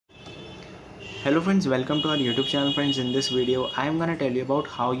Hello friends, welcome to our YouTube channel. Friends, in this video I am gonna tell you about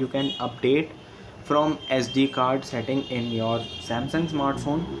how you can update from SD card setting in your Samsung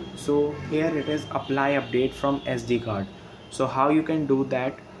smartphone. So here it is, apply update from SD card. So how you can do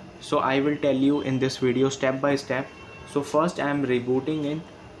that, so I will tell you in this video step by step. So first I am rebooting it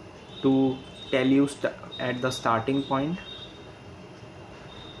to tell you at the starting point.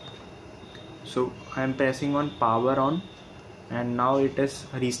 So I am pressing on power on, and now it is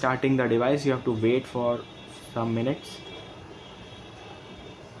restarting the device. You have to wait for some minutes.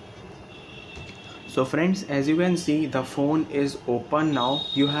 So friends, as you can see, the phone is open now.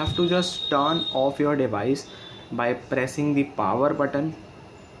 You have to just turn off your device by pressing the power button.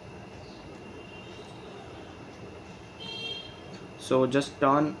 So just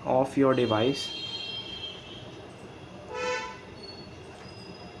turn off your device.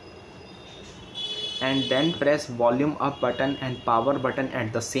 And then press volume up button and power button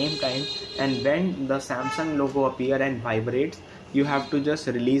at the same time, and when the Samsung logo appear and vibrates, you have to just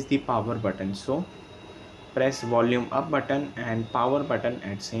release the power button. So press volume up button and power button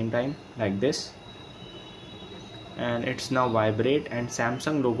at same time like this, and it's now vibrate and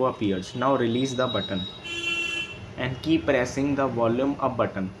Samsung logo appears. Now release the button and keep pressing the volume up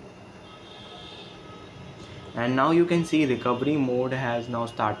button. And now you can see recovery mode has now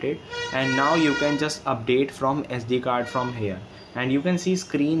started, and now you can just update from SD card from here. And you can see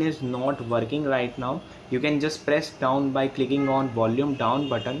screen is not working right now. You can just press down by clicking on volume down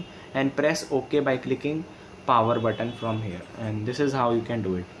button and press OK by clicking power button from here. And this is how you can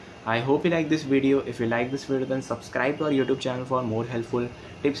do it. I hope you like this video. If you like this video, then subscribe to our YouTube channel for more helpful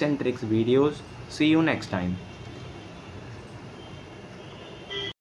tips and tricks videos. See you next time.